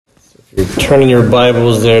You're turning your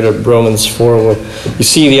Bibles there to Romans 4. You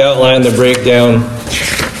see the outline, the breakdown.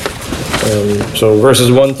 So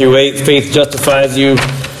verses 1 through 8, faith justifies you.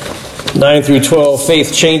 9 through 12,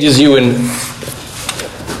 faith changes you. And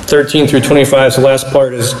 13 through 25, so the last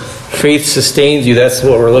part is faith sustains you. That's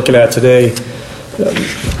what we're looking at today.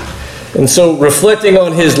 And so reflecting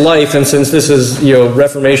on his life, and since this is,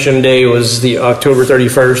 Reformation Day was the October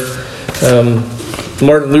 31st,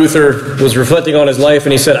 Martin Luther was reflecting on his life,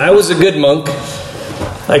 and he said, "I was a good monk.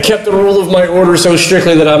 I kept the rule of my order so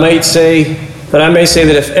strictly that I may say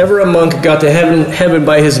that if ever a monk got to heaven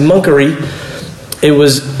by his monkery, it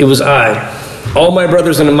was I. All my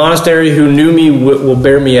brothers in the monastery who knew me will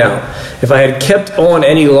bear me out. If I had kept on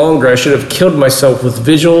any longer, I should have killed myself with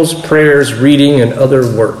vigils, prayers, reading, and other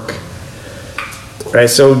work." Right?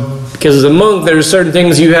 So, because as a monk, there's certain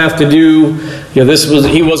things you have to do.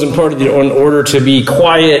 He wasn't part of the order to be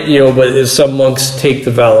quiet, but some monks take the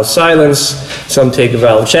vow of silence, some take a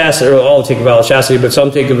vow of chastity, or all take a vow of chastity, but some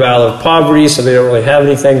take a vow of poverty, so they don't really have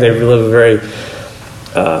anything. They live a very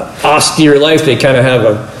austere life. They kind of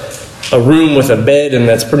have a room with a bed, and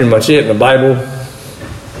that's pretty much it in the Bible.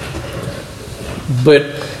 But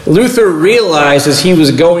Luther realized as he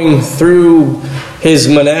was going through his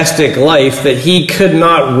monastic life that he could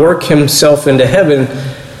not work himself into heaven.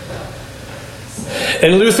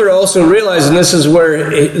 And Luther also realized, and this is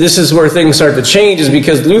where things start to change, is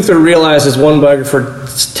because Luther realized, as one biographer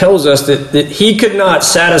tells us, that he could not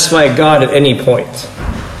satisfy God at any point.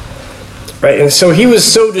 Right? And so he was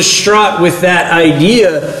so distraught with that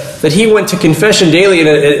idea that he went to confession daily. And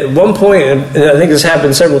at one point, and I think this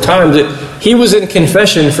happened several times, that he was in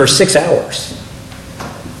confession for 6 hours.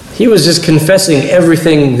 He was just confessing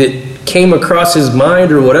everything that came across his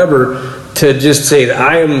mind or whatever, to just say that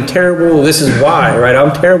I am terrible, this is why, right?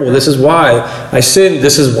 I'm terrible, this is why. I sinned,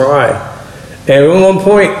 this is why. And at one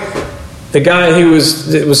point, the guy it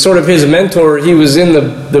was sort of his mentor, he was in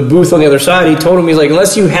the booth on the other side. He told him, he's like,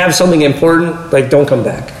 unless you have something important, don't come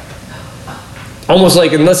back. Almost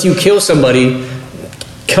like, unless you kill somebody,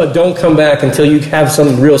 don't come back until you have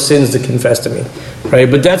some real sins to confess to me. Right?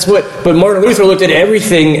 But Martin Luther looked at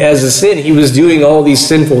everything as a sin. He was doing all these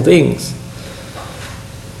sinful things.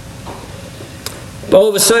 All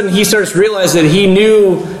of a sudden, he starts realizing that he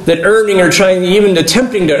knew that earning or trying, even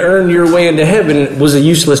attempting to earn your way into heaven was a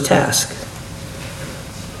useless task.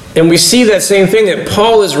 And we see that same thing that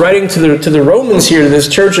Paul is writing to the Romans here, to this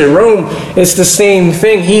church at Rome. It's the same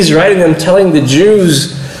thing. He's writing them, telling the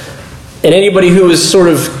Jews and anybody who was sort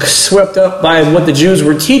of swept up by what the Jews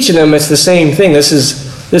were teaching them, it's the same thing. This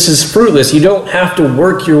is fruitless. You don't have to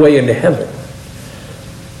work your way into heaven.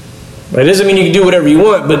 It doesn't mean you can do whatever you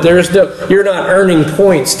want, but you're not earning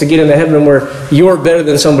points to get into heaven where you're better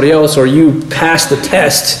than somebody else or you pass the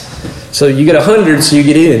test. So you get 100, so you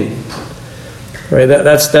get in. Right?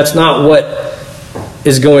 That's not what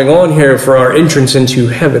is going on here for our entrance into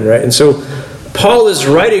heaven. Right? And so Paul is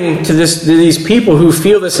writing to these people who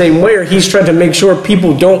feel the same way, or he's trying to make sure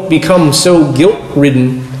people don't become so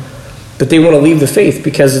guilt-ridden that they want to leave the faith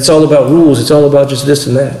because it's all about rules, it's all about just this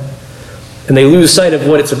and that. And they lose sight of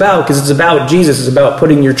what it's about, because it's about Jesus. It's about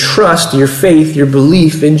putting your trust, your faith, your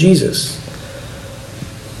belief in Jesus.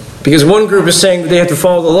 Because one group is saying that they have to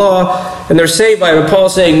follow the law, and they're saved by it. But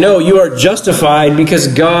Paul's saying, no, you are justified because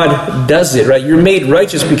God does it, right? You're made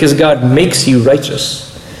righteous because God makes you righteous.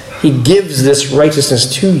 He gives this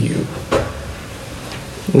righteousness to you.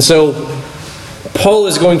 And so Paul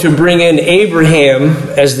is going to bring in Abraham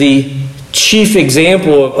as the chief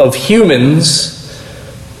example of humans,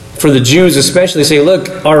 for the Jews especially. Say,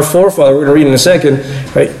 look, our forefather, we're going to read in a second,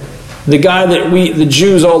 right? The guy that the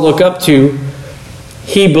Jews all look up to,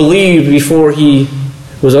 he believed before he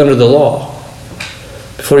was under the law,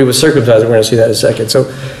 before he was circumcised. We're going to see that in a second. So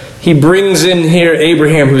he brings in here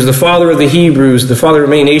Abraham, who's the father of the Hebrews, the father of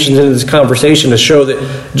many nations, into this conversation to show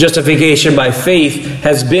that justification by faith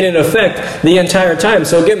has been in effect the entire time.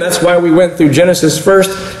 So again, that's why we went through Genesis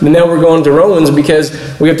first, and now we're going to Romans, because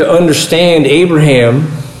we have to understand Abraham.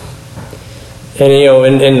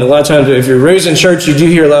 And and a lot of times, if you're raised in church, you do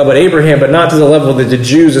hear a lot about Abraham, but not to the level that the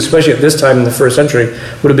Jews, especially at this time in the first century,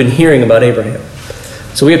 would have been hearing about Abraham.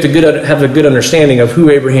 So we have to have a good understanding of who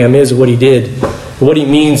Abraham is and what he did, and what he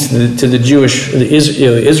means to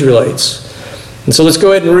the Israelites. And so let's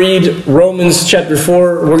go ahead and read Romans chapter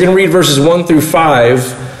 4. We're going to read verses 1 through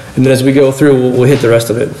 5, and then as we go through, we'll hit the rest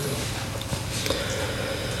of it.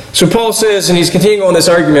 So Paul says, and he's continuing on this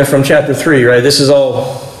argument from chapter 3, right? This is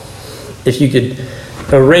all, if you could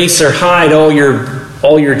erase or hide all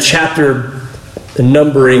your chapter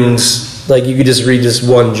numberings, like you could just read just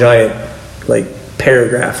one giant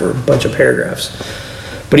paragraph or a bunch of paragraphs.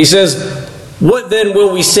 But he says, what then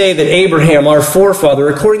will we say that Abraham, our forefather,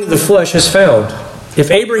 according to the flesh, has found? If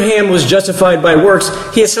Abraham was justified by works,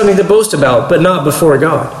 he has something to boast about, but not before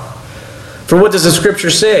God. For what does the Scripture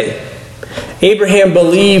say? Abraham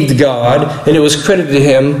believed God, and it was credited to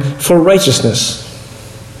him for righteousness.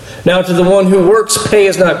 Now to the one who works, pay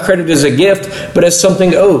is not credited as a gift, but as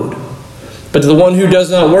something owed. But to the one who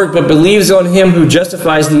does not work, but believes on him who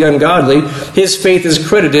justifies the ungodly, his faith is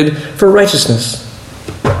credited for righteousness.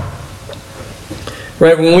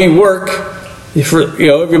 Right, when we work,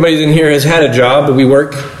 everybody in here has had a job, but we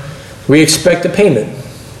work, we expect a payment.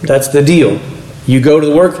 That's the deal. You go to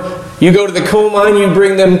the work, you go to the coal mine, you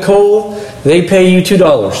bring them coal, they pay you $2.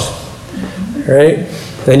 Right?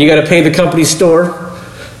 Then you got to pay the company store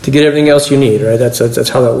to get everything else you need. Right? That's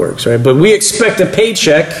how that works. Right? But we expect a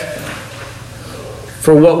paycheck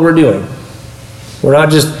for what we're doing. We're not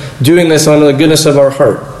just doing this on the goodness of our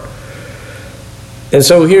heart. And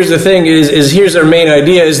so here's the thing, here's our main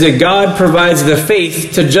idea, is that God provides the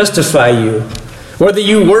faith to justify you. Whether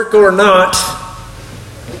you work or not,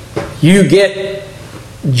 you get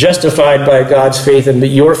justified by God's faith and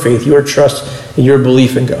your faith, your trust, and your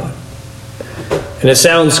belief in God. And it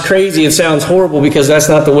sounds crazy, it sounds horrible, because that's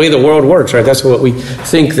not the way the world works, right? That's what we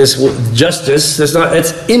think, this justice,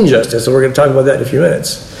 it's injustice, and we're going to talk about that in a few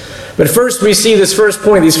minutes. But first we see this first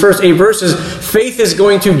point, these first 8 verses, faith is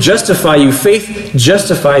going to justify you. Faith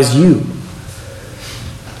justifies you.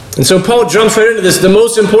 And so Paul jumps right into this, the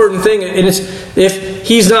most important thing, and it's, if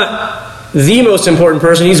he's not the most important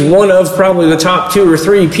person, he's one of probably the top 2 or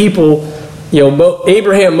 3 people.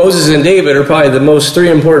 Abraham, Moses, and David are probably the most 3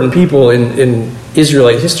 important people in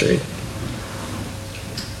Israelite history.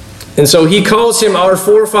 And so he calls him our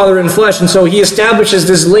forefather in flesh, and so he establishes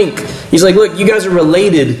this link. He's like, look, you guys are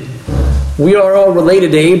related. We are all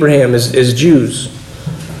related to Abraham as Jews.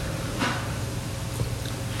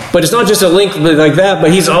 But it's not just a link like that,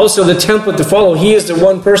 but he's also the template to follow. He is the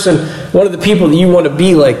one of the people that you want to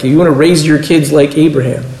be like. You want to raise your kids like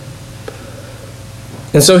Abraham.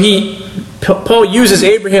 And so Paul uses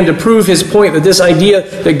Abraham to prove his point that this idea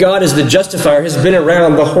that God is the justifier has been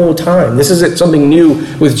around the whole time. This isn't something new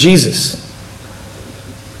with Jesus.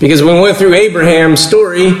 Because when we went through Abraham's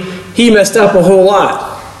story, he messed up a whole lot.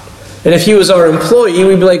 And if he was our employee,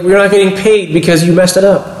 we'd be like, we're not getting paid because you messed it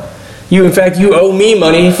up. You owe me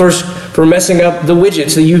money for messing up the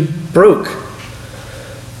widgets that you broke.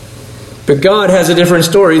 But God has a different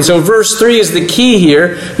story. And so verse 3 is the key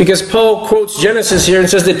here, because Paul quotes Genesis here and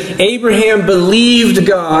says that Abraham believed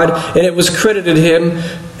God and it was credited him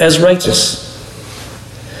as righteous.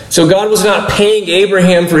 So God was not paying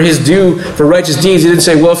Abraham for his due for righteous deeds. He didn't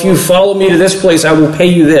say, well, if you follow me to this place, I will pay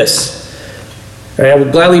you this. Right, I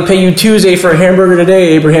would gladly pay you Tuesday for a hamburger today,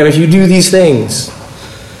 Abraham, if you do these things.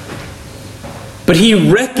 But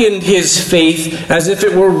he reckoned his faith as if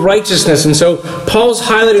it were righteousness. And so Paul's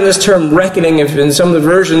highlighting this term reckoning in some of the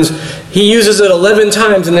versions. He uses it 11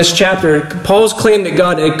 times in this chapter. Paul's claim that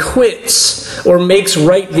God acquits or makes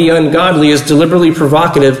right the ungodly is deliberately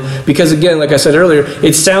provocative because, again, like I said earlier,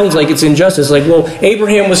 it sounds like it's injustice. Like, well,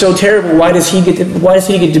 Abraham was so terrible, why does he get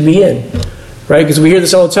to be in? Right? Because we hear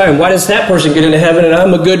this all the time. Why does that person get into heaven and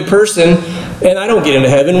I'm a good person and I don't get into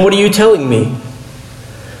heaven? What are you telling me?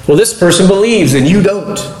 Well, this person believes and you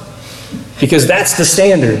don't. Because that's the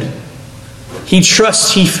standard. He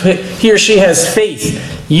trusts, he or she has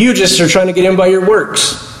faith. You just are trying to get in by your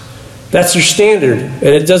works. That's your standard. And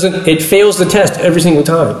it fails the test every single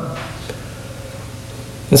time.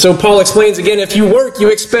 And so Paul explains again, if you work, you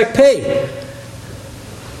expect pay.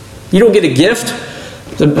 You don't get a gift.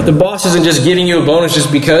 The boss isn't just giving you a bonus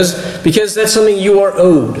just because that's something you are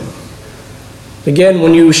owed. Again,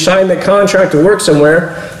 when you sign the contract to work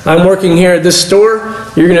somewhere, I'm working here at this store,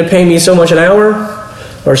 you're going to pay me so much an hour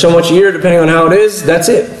or so much a year, depending on how it is, that's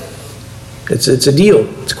it. It's a deal.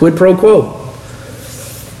 It's quid pro quo.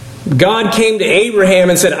 God came to Abraham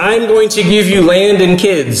and said, I'm going to give you land and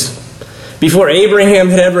kids, before Abraham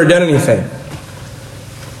had ever done anything.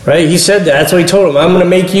 Right? He said that. That's what he told him. I'm going to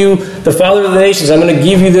make you the father of the nations. I'm going to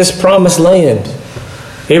give you this promised land.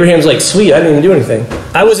 Abraham's like, sweet, I didn't even do anything.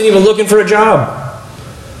 I wasn't even looking for a job.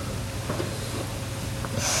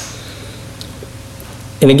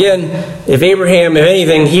 And again, if Abraham, if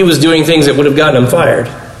anything, he was doing things that would have gotten him fired.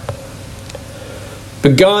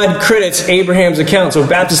 But God credits Abraham's account. So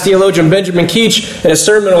Baptist theologian Benjamin Keach, in a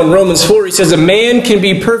sermon on Romans 4, he says, a man can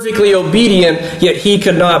be perfectly obedient, yet he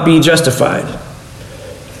could not be justified.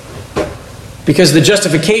 Because the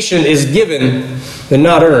justification is given and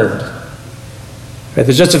not earned. Right?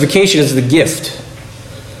 The justification is the gift.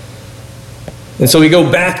 And so we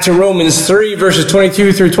go back to Romans 3, verses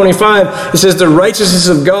 22 through 25. It says, the righteousness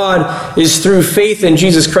of God is through faith in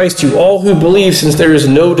Jesus Christ to all who believe, since there is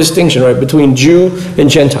no distinction, right, between Jew and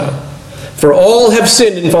Gentile. For all have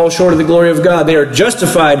sinned and fall short of the glory of God. They are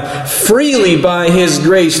justified freely by his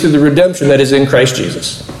grace through the redemption that is in Christ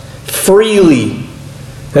Jesus. Freely.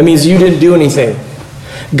 That means you didn't do anything.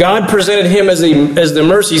 God presented him as the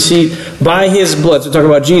mercy seat by his blood, so talk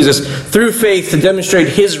about Jesus, through faith to demonstrate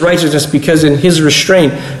his righteousness, because in his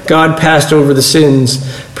restraint, God passed over the sins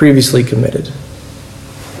previously committed.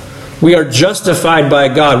 We are justified by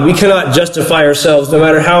God. We cannot justify ourselves, no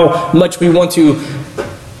matter how much we want to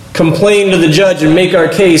complain to the judge and make our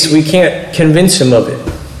case. We can't convince him of it.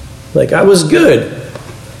 Like, I was good.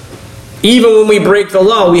 Even when we break the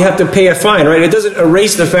law, we have to pay a fine, right? It doesn't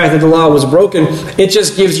erase the fact that the law was broken. It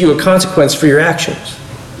just gives you a consequence for your actions,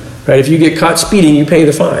 right? If you get caught speeding, you pay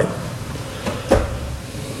the fine.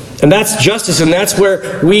 And that's justice, and that's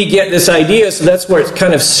where we get this idea. So that's where it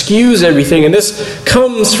kind of skews everything. And this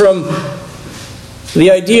comes from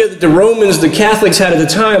the idea that the Romans, the Catholics had at the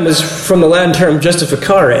time, was from the Latin term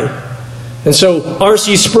justificare. And so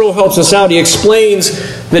R.C. Sproul helps us out. He explains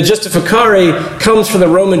that justificare comes from the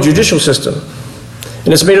Roman judicial system.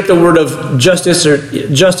 And it's made up the word of justice,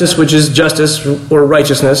 which is justice or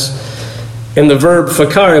righteousness, and the verb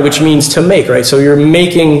facere, which means to make, right? So you're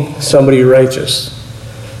making somebody righteous.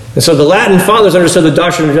 And so the Latin fathers understood the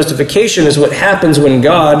doctrine of justification is what happens when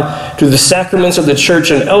God, through the sacraments of the church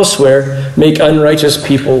and elsewhere, make unrighteous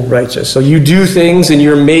people righteous. So you do things and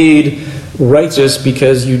you're made righteous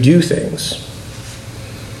because you do things.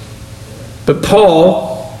 But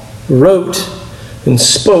Paul wrote and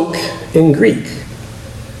spoke in Greek.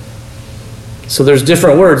 So there's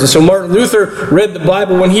different words. And so Martin Luther read the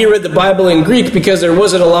Bible when he read the Bible in Greek, because there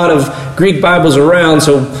wasn't a lot of Greek Bibles around.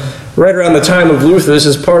 So right around the time of Luther, this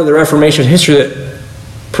is part of the Reformation history that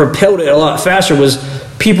propelled it a lot faster, was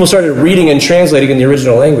people started reading and translating in the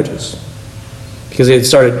original languages, because they had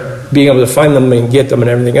started being able to find them and get them and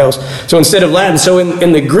everything else. So instead of Latin, so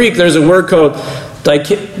in the Greek, there's a word called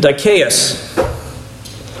dikaios.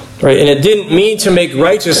 Right? And it didn't mean to make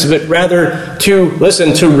righteous, but rather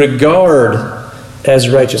to regard as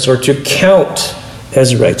righteous, or to count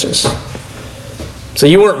as righteous. So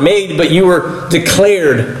you weren't made, but you were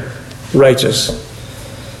declared righteous.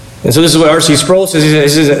 And so this is what R.C. Sproul says. He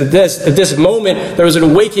says at this moment, there was an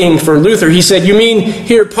awakening for Luther. He said, you mean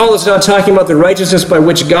here Paul is not talking about the righteousness by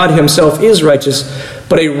which God himself is righteous,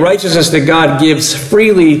 but a righteousness that God gives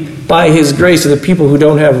freely by his grace to the people who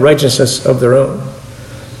don't have righteousness of their own.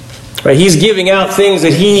 Right? He's giving out things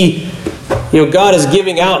that God is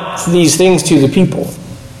giving out these things to the people.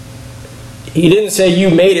 He didn't say,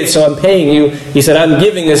 you made it, so I'm paying you. He said, I'm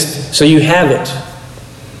giving this, so you have it.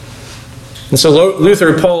 And so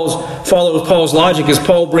Luther follows Paul's logic as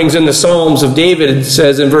Paul brings in the Psalms of David and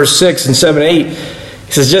says in verse 6 and 7 and 8,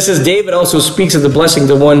 he says, just as David also speaks of the blessing of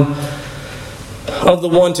the one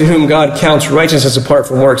to whom God counts righteousness apart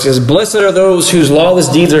from works. He says, blessed are those whose lawless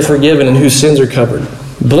deeds are forgiven and whose sins are covered.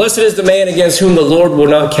 Blessed is the man against whom the Lord will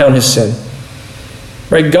not count his sin.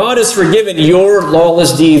 Right? God has forgiven your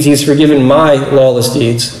lawless deeds. He's forgiven my lawless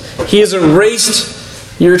deeds. He has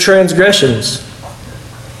erased your transgressions.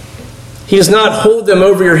 He does not hold them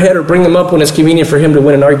over your head or bring them up when it's convenient for him to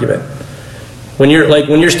win an argument. When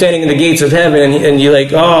you're standing in the gates of heaven and you're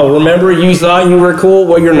like, oh, remember you thought you were cool?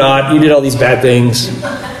 Well, you're not. You did all these bad things.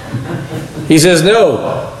 He says,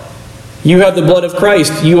 no. You have the blood of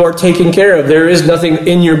Christ. You are taken care of. There is nothing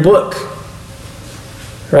in your book.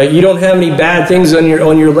 Right? You don't have any bad things on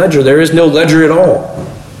your ledger. There is no ledger at all.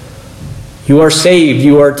 You are saved.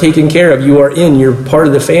 You are taken care of. You are in. You're part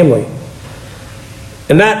of the family.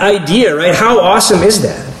 And that idea, right? How awesome is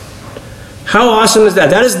that? How awesome is that?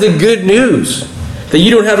 That is the good news. That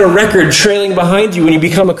you don't have a record trailing behind you when you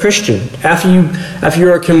become a Christian. After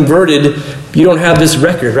you are converted, you don't have this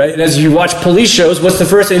record, right? And as you watch police shows, what's the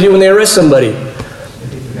first thing they do when they arrest somebody?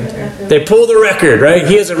 They pull the record, right?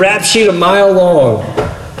 He has a rap sheet a mile long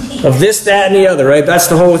of this, that, and the other, right? That's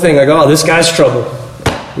the whole thing. Like, oh, this guy's trouble.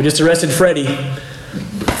 We just arrested Freddie.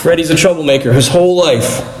 Freddie's a troublemaker his whole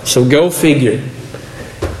life. So go figure.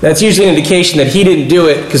 That's usually an indication that he didn't do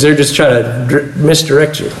it because they're just trying to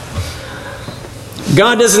misdirect you.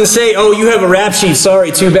 God doesn't say, oh, you have a rap sheet.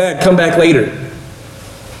 Sorry, too bad. Come back later.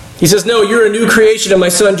 He says, no, you're a new creation of my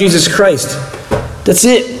Son, Jesus Christ. That's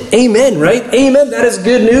it. Amen, right? Amen. That is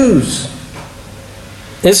good news.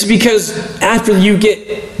 This is because after you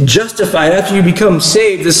get justified, after you become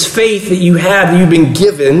saved, this faith that you have, that you've been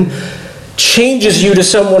given, changes you to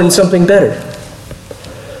someone and something better.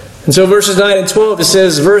 And so verses 9 and 12, it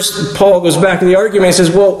says, Paul goes back to the argument and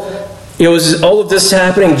says, well, Was all of this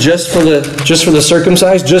happening just for the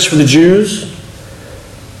circumcised, just for the Jews?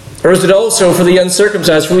 Or is it also for the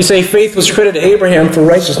uncircumcised? For we say faith was credited to Abraham for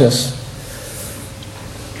righteousness.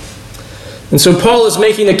 And so Paul is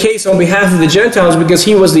making a case on behalf of the Gentiles because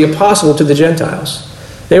he was the apostle to the Gentiles.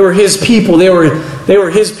 They were his people. They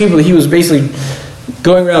were his people that he was basically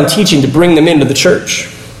going around teaching to bring them into the church.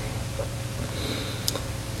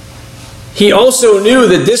 He also knew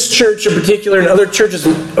that this church in particular and other churches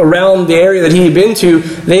around the area that he had been to,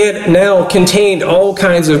 they had now contained all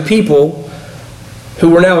kinds of people who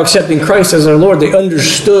were now accepting Christ as their Lord. They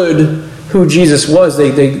understood who Jesus was.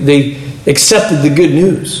 They accepted the good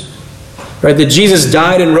news. Right? That Jesus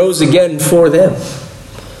died and rose again for them.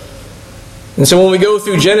 And so when we go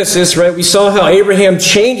through Genesis, right, we saw how Abraham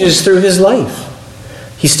changes through his life.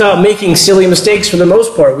 He stopped making silly mistakes for the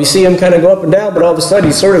most part. We see him kind of go up and down, but all of a sudden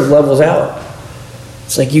he sort of levels out.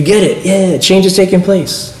 It's like, you get it. Yeah, change is taking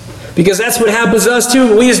place. Because that's what happens to us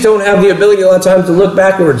too. We just don't have the ability a lot of times to look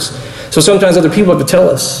backwards. So sometimes other people have to tell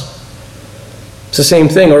us. It's the same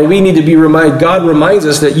thing. Or we need to be reminded. God reminds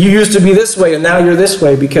us that you used to be this way and now you're this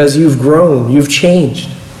way because you've grown. You've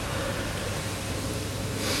changed.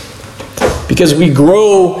 Because we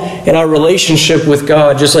grow in our relationship with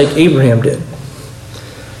God just like Abraham did.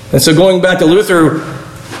 And so going back to Luther,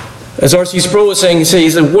 as R.C. Sproul was saying, he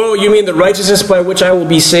said, whoa, you mean the righteousness by which I will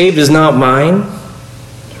be saved is not mine?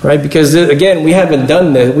 Right? Because, again, we haven't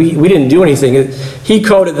done that. We didn't do anything. He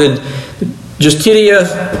called it the justitia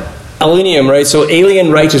alienum, right? So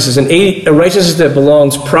alien righteousness, a righteousness that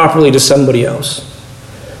belongs properly to somebody else.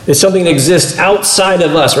 It's something that exists outside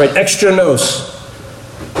of us, right? Extra nos.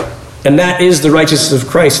 And that is the righteousness of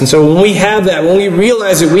Christ. And so when we have that, when we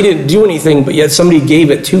realize that we didn't do anything, but yet somebody gave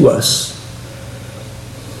it to us,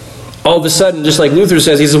 all of a sudden, just like Luther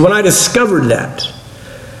says, he says, when I discovered that,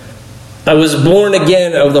 I was born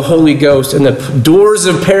again of the Holy Ghost, and the doors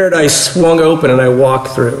of paradise swung open, and I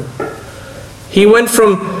walked through. He went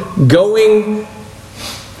from going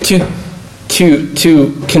to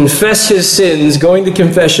confess his sins, going to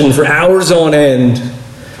confession for hours on end,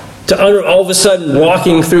 to all of a sudden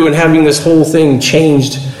walking through and having this whole thing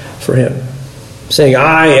changed for him. Saying,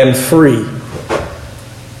 I am free.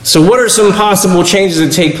 So what are some possible changes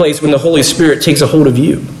that take place when the Holy Spirit takes a hold of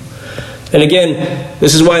you? And again,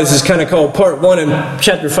 this is why this is kind of called part 1 and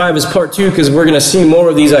chapter 5 is part 2, because we're going to see more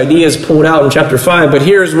of these ideas pulled out in chapter 5. But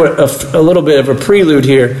here's what a little bit of a prelude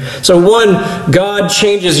here. So 1, God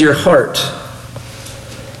changes your heart.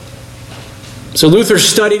 So Luther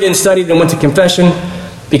studied and went to confession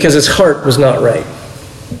because his heart was not right.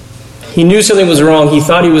 He knew something was wrong. He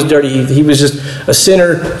thought he was dirty. He was just a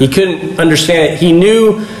sinner. He couldn't understand it. He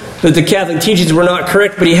knew that the Catholic teachings were not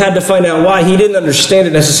correct, but he had to find out why. He didn't understand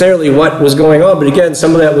it necessarily what was going on. But again,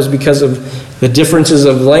 some of that was because of the differences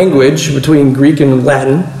of language between Greek and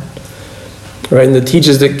Latin, right? And the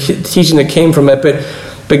teaching that came from it.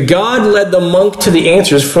 But God led the monk to the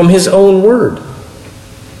answers from his own word.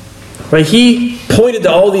 Right? He pointed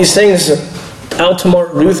to all these things out to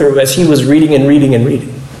Martin Luther as he was reading and reading and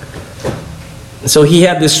reading. And so he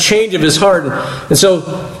had this change of his heart. And so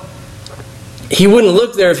he wouldn't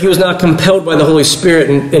look there if he was not compelled by the Holy Spirit.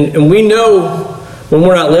 And we know when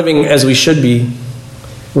we're not living as we should be,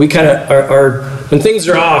 we kind of are when things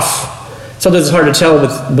are off, sometimes it's hard to tell,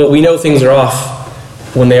 but we know things are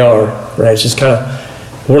off when they are, right? It's just kind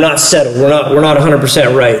of, we're not settled. We're not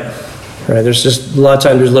 100% right? There's just, a lot of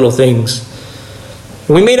times there's little things.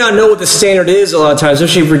 And we may not know what the standard is a lot of times,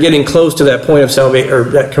 especially if we're getting close to that point of salvation, or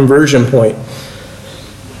that conversion point.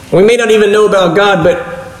 We may not even know about God,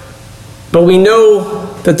 but we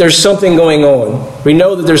know that there's something going on. We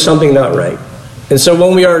know that there's something not right. And so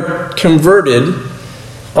when we are converted,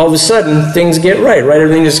 all of a sudden things get right?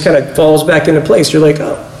 Everything just kind of falls back into place. You're like,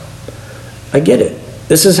 oh, I get it.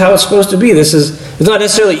 This is how it's supposed to be. It's not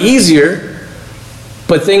necessarily easier,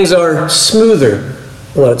 but things are smoother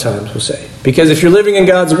a lot of times, we'll say. Because if you're living in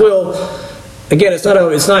God's will, again, it's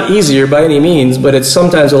not easier by any means, but it's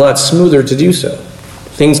sometimes a lot smoother to do so.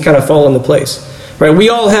 Things kind of fall into place. Right? We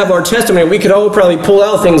all have our testimony. We could all probably pull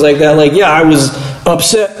out things like that. Like, yeah, I was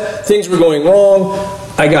upset. Things were going wrong.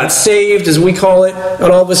 I got saved, as we call it.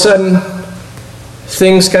 And all of a sudden,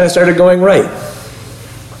 things kind of started going right.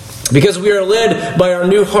 Because we are led by our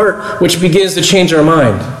new heart, which begins to change our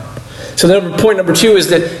mind. So point number 2 is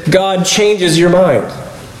that God changes your mind.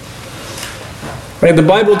 Right? The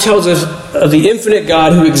Bible tells us of the infinite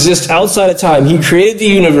God who exists outside of time. He created the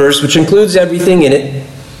universe, which includes everything in it.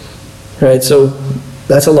 Right? So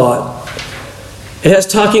that's a lot. It has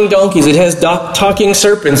talking donkeys. It has talking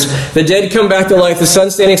serpents. The dead come back to life. The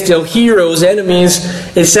sun standing still. Heroes, enemies.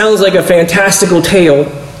 It sounds like a fantastical tale.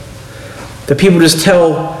 that people just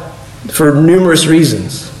tell for numerous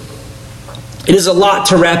reasons. It is a lot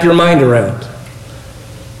to wrap your mind around.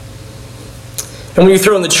 And when you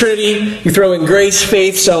throw in the Trinity, you throw in grace,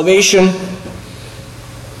 faith, salvation,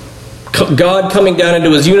 God coming down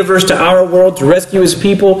into his universe to our world to rescue his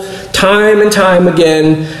people, time and time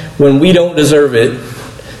again, when we don't deserve it,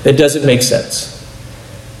 it doesn't make sense.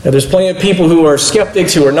 Now, there's plenty of people who are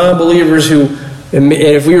skeptics, who are non-believers, when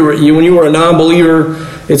you were a non-believer,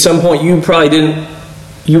 at some point you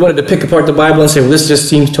wanted to pick apart the Bible and say, well, this just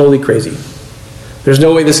seems totally crazy. There's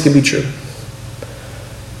no way this could be true.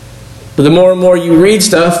 But the more and more you read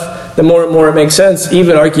stuff, the more and more it makes sense.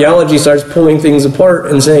 Even archaeology starts pulling things apart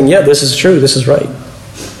and saying, yeah, this is true, this is right.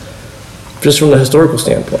 Just from the historical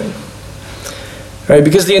standpoint. Right?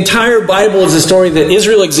 Because the entire Bible is a story that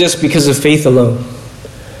Israel exists because of faith alone.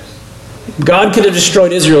 God could have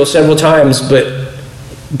destroyed Israel several times, but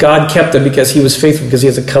God kept them because he was faithful, because he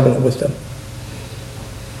has a covenant with them.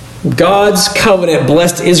 God's covenant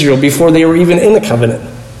blessed Israel before they were even in the covenant.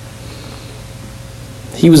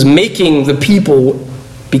 He was making the people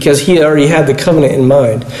because he already had the covenant in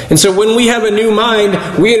mind. And so when we have a new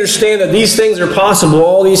mind, we understand that these things are possible.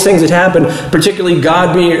 All these things that happen, particularly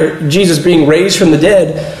Jesus being raised from the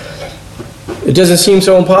dead, it doesn't seem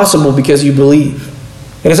so impossible because you believe.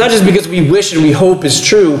 And it's not just because we wish and we hope it's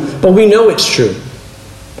true, but we know it's true.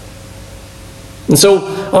 And so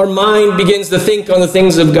our mind begins to think on the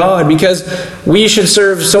things of God because we should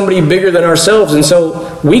serve somebody bigger than ourselves. And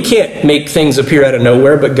so we can't make things appear out of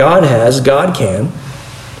nowhere, but God has. God can.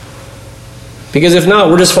 Because if not,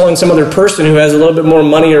 we're just following some other person who has a little bit more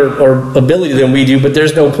money or ability than we do, but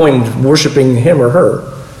there's no point in worshiping him or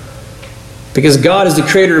her. Because God is the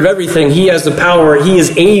creator of everything. He has the power. He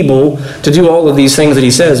is able to do all of these things that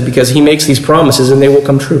he says because he makes these promises and they will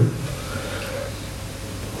come true.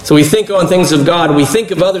 So we think on things of God. We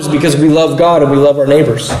think of others because we love God and we love our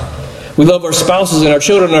neighbors. We love our spouses and our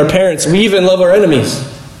children and our parents. We even love our enemies.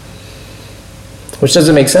 Which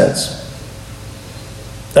doesn't make sense.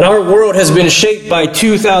 And our world has been shaped by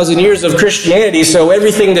 2,000 years of Christianity, so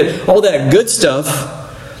all that good stuff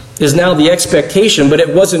is now the expectation, but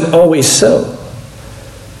it wasn't always so.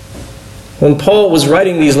 When Paul was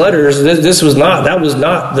writing these letters, that was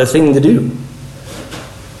not the thing to do.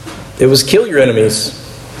 It was kill your enemies.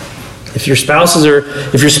 If your spouses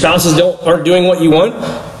aren't doing what you want,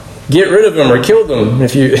 get rid of them or kill them.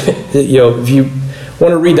 If you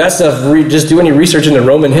want to read that stuff, just do any research into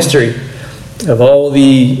Roman history of all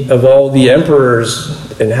the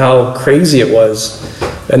emperors and how crazy it was.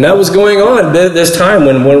 And that was going on this time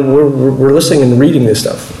when we're listening and reading this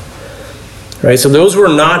stuff. Right? So those were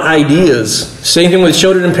not ideas. Same thing with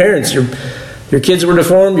children and parents. Your kids were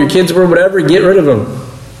deformed, your kids were whatever, get rid of them.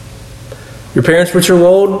 Your parents were too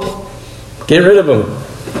old, get rid of them.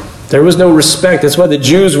 There was no respect. That's why the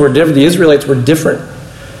Jews were different, the Israelites were different.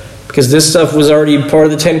 Because this stuff was already part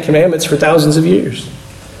of the Ten Commandments for thousands of years.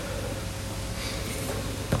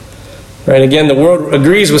 Right? Again, the world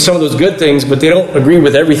agrees with some of those good things, but they don't agree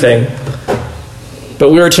with everything.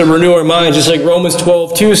 But we are to renew our minds, just like Romans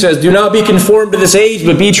 12:2 says, do not be conformed to this age,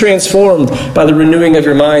 but be transformed by the renewing of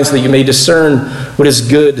your mind so that you may discern what is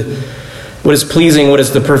good, what is pleasing, what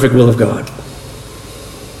is the perfect will of God.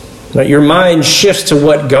 Right? Your mind shifts to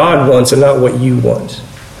what God wants and not what you want.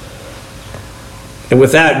 And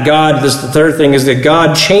with that, the third thing is that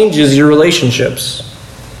God changes your relationships.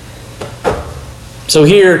 So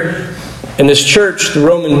here, in this church, the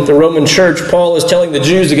Roman church, Paul is telling the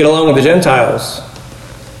Jews to get along with the Gentiles,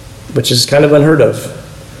 which is kind of unheard of.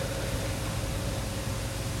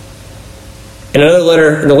 In another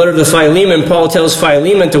letter, in the letter to Philemon, Paul tells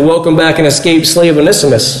Philemon to welcome back an escaped slave,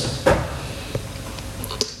 Onesimus.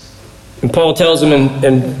 And Paul tells him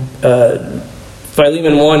in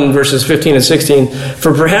Philemon 1, verses 15 and 16,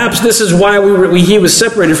 for perhaps this is why he was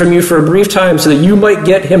separated from you for a brief time, so that you might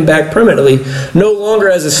get him back permanently, no longer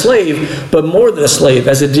as a slave, but more than a slave,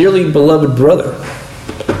 as a dearly beloved brother.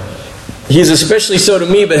 He is especially so to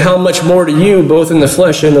me, but how much more to you, both in the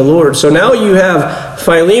flesh and the Lord. So now you have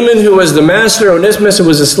Philemon, who was the master, Onesimus, who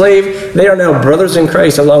was a slave. They are now brothers in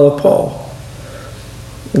Christ, along with Paul.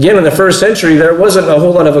 Again, in the first century, there wasn't a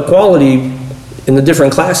whole lot of equality in the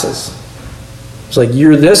different classes. It's like,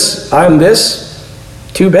 you're this, I'm this.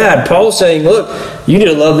 Too bad. Paul's saying, look, you need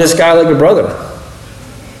to love this guy like a brother.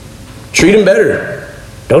 Treat him better.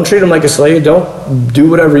 Don't treat him like a slave. Don't do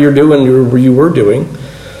whatever you're doing, you were doing.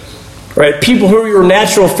 Right? People who are your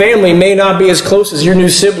natural family may not be as close as your new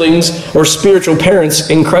siblings or spiritual parents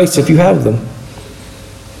in Christ if you have them.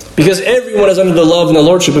 Because everyone is under the love and the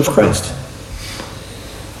lordship of Christ.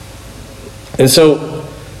 And so,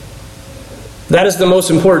 That is the most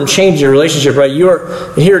important change in your relationship, right?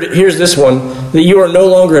 Here's this one, that you are no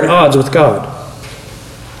longer at odds with God.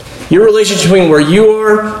 Your relationship between where you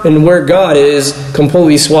are and where God is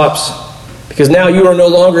completely swaps. Because now you are no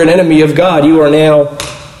longer an enemy of God. You are now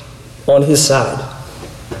on His side.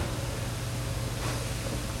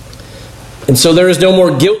 And so there is no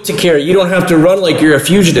more guilt to carry. You don't have to run like you're a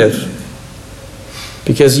fugitive.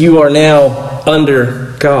 Because you are now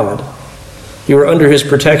under God. You are under His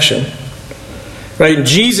protection. Right?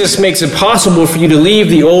 Jesus makes it possible for you to leave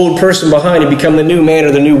the old person behind and become the new man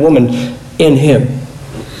or the new woman in Him.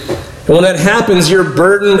 And when that happens, your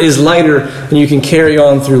burden is lighter and you can carry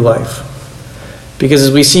on through life. Because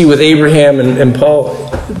as we see with Abraham and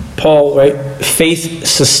Paul, right, faith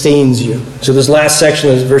sustains you. So this last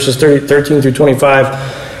section is verses 13 through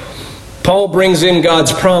 25. Paul brings in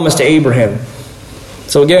God's promise to Abraham.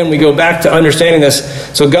 So again, we go back to understanding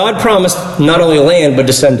this. So God promised not only land, but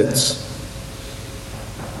descendants.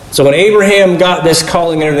 So when Abraham got this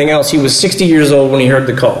calling and everything else, he was 60 years old when he heard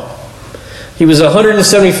the call. He was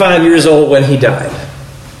 175 years old when he died.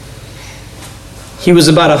 He was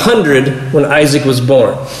about 100 when Isaac was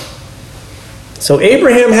born. So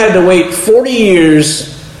Abraham had to wait 40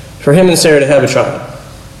 years for him and Sarah to have a child.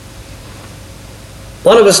 A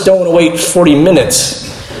lot of us don't want to wait 40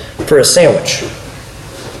 minutes for a sandwich,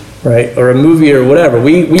 right? Or a movie or whatever.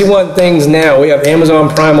 We want things now. We have Amazon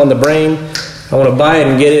Prime on the brain. I want to buy it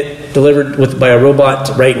and get it delivered by a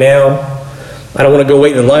robot right now. I don't want to go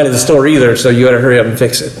wait in line at the store either, so you got to hurry up and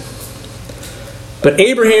fix it. But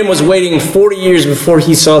Abraham was waiting 40 years before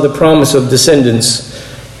he saw the promise of descendants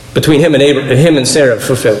between him and Sarah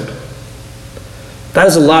fulfilled. That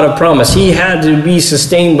is a lot of promise. He had to be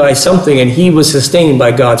sustained by something, and he was sustained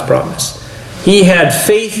by God's promise. He had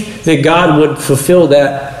faith that God would fulfill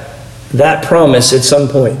that promise at some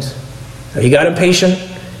point. He got impatient.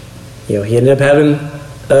 He ended up having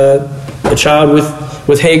a child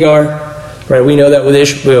with Hagar. Right, we know that with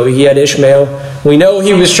Ishmael. He had Ishmael. We know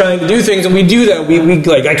he was trying to do things, and we do that. We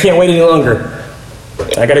I can't wait any longer.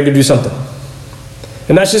 I got to go do something.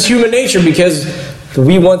 And that's just human nature, because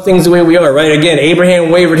we want things the way we are, right? Again,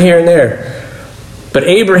 Abraham wavered here and there. But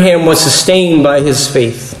Abraham was sustained by his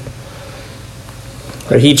faith.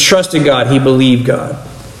 Right? He trusted God. He believed God.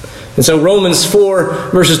 And so Romans 4,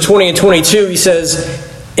 verses 20 and 22, he says,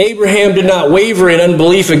 Abraham did not waver in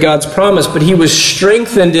unbelief at God's promise, but he was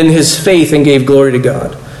strengthened in his faith and gave glory to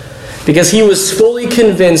God. Because he was fully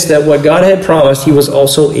convinced that what God had promised, he was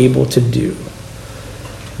also able to do.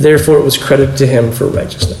 Therefore, it was credited to him for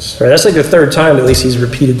righteousness. Right? That's like the third time, at least, he's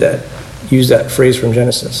repeated that, used that phrase from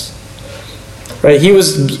Genesis. Right?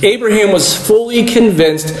 Abraham was fully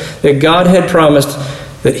convinced that God had promised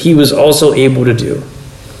that he was also able to do.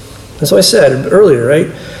 That's what I said earlier, right?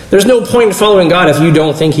 There's no point in following God if you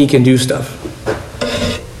don't think He can do stuff.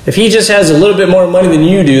 If He just has a little bit more money than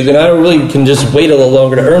you do, then I really can just wait a little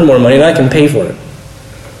longer to earn more money and I can pay for it.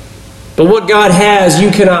 But what God has, you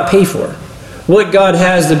cannot pay for. What God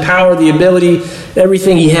has, the power, the ability,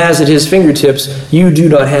 everything He has at His fingertips, you do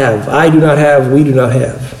not have. I do not have. We do not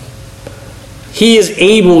have. He is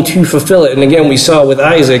able to fulfill it. And again, we saw with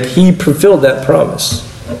Isaac, he fulfilled that promise.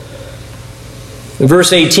 In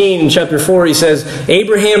verse 18 in chapter 4, he says,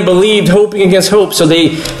 Abraham believed, hoping against hope, so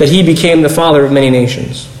that he became the father of many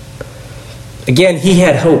nations. Again, he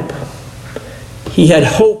had hope. He had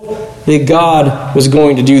hope that God was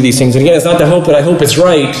going to do these things. And again, it's not the hope that I hope it's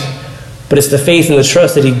right, but it's the faith and the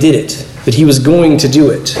trust that he did it, that he was going to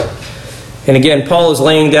do it. And again, Paul is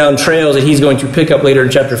laying down trails that he's going to pick up later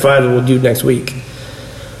in chapter 5 that we'll do next week.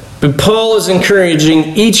 But Paul is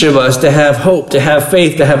encouraging each of us to have hope, to have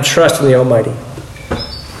faith, to have trust in the Almighty.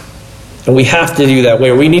 And we have to do that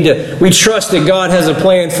way. We trust that God has a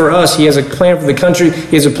plan for us. He has a plan for the country.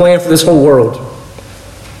 He has a plan for this whole world.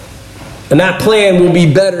 And that plan will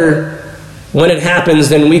be better when it happens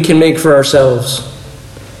than we can make for ourselves.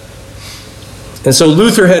 And so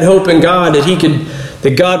Luther had hope in God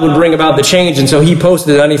that God would bring about the change. And so he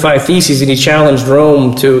posted the 95 Theses and he challenged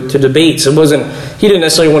Rome to debates. He didn't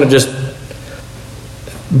necessarily want to just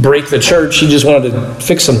break the church. He just wanted to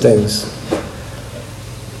fix some things.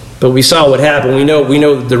 But we saw what happened. We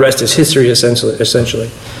know the rest is history,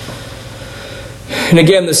 essentially. And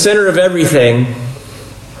again, the center of everything,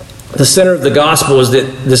 the center of the gospel is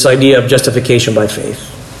this idea of justification by faith.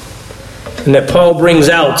 And that Paul brings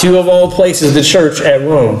out, to of all places, the church at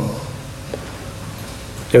Rome.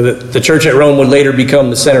 The church at Rome would later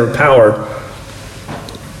become the center of power.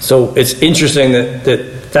 So it's interesting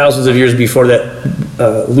that thousands of years before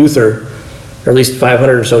that, Luther, or at least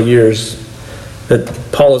 500 or so years, that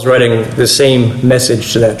Paul is writing the same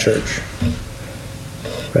message to that church.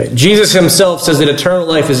 Right? Jesus himself says that eternal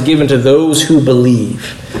life is given to those who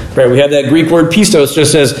believe. Right? We have that Greek word pistos,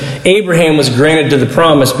 just says Abraham was granted to the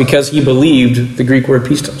promise because he believed the Greek word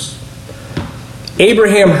pistos.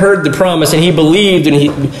 Abraham heard the promise and he believed, and he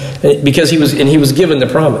was given the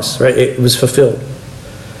promise. Right? It was fulfilled.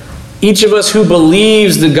 Each of us who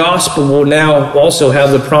believes the gospel will now also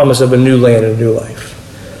have the promise of a new land and a new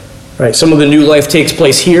life. Right? Some of the new life takes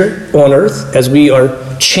place here on earth as we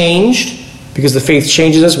are changed, because the faith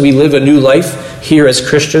changes us. We live a new life here as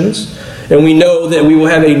Christians. And we know that we will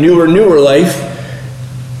have a newer life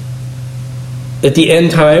at the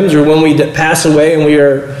end times, or when we pass away and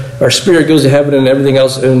our spirit goes to heaven and everything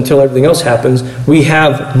else, until everything else happens. We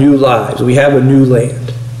have new lives. We have a new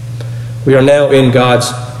land. We are now in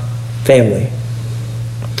God's family.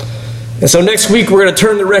 And so next week we're going to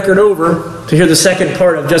turn the record over to hear the second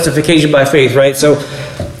part of justification by faith, right? So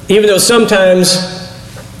even though sometimes,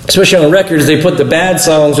 especially on records, they put the bad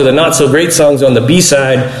songs or the not so great songs on the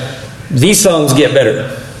B-side, these songs get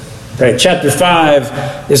better. Right? Chapter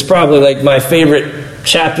 5 is probably like my favorite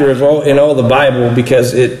chapter in all the Bible,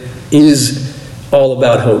 because it is all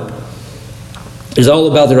about hope. It's all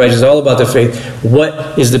about the righteous, all about the faith.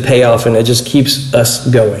 What is the payoff? And it just keeps us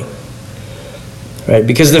going. Right?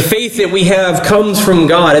 Because the faith that we have comes from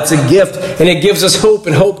God. It's a gift, and it gives us hope,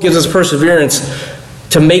 and hope gives us perseverance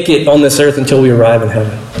to make it on this earth until we arrive in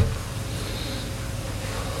heaven.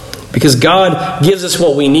 Because God gives us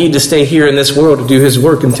what we need to stay here in this world to do His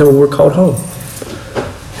work until we're called home.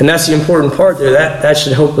 And that's the important part there. That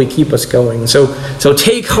should hopefully keep us going. So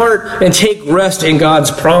take heart and take rest in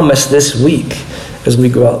God's promise this week as we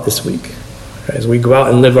go out this week. As we go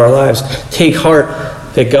out and live our lives, take heart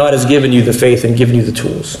that God has given you the faith and given you the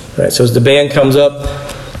tools. Right? So as the band comes up,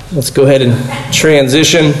 let's go ahead and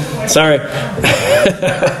transition. Sorry.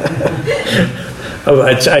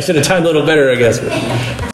 I should have timed a little better, I guess.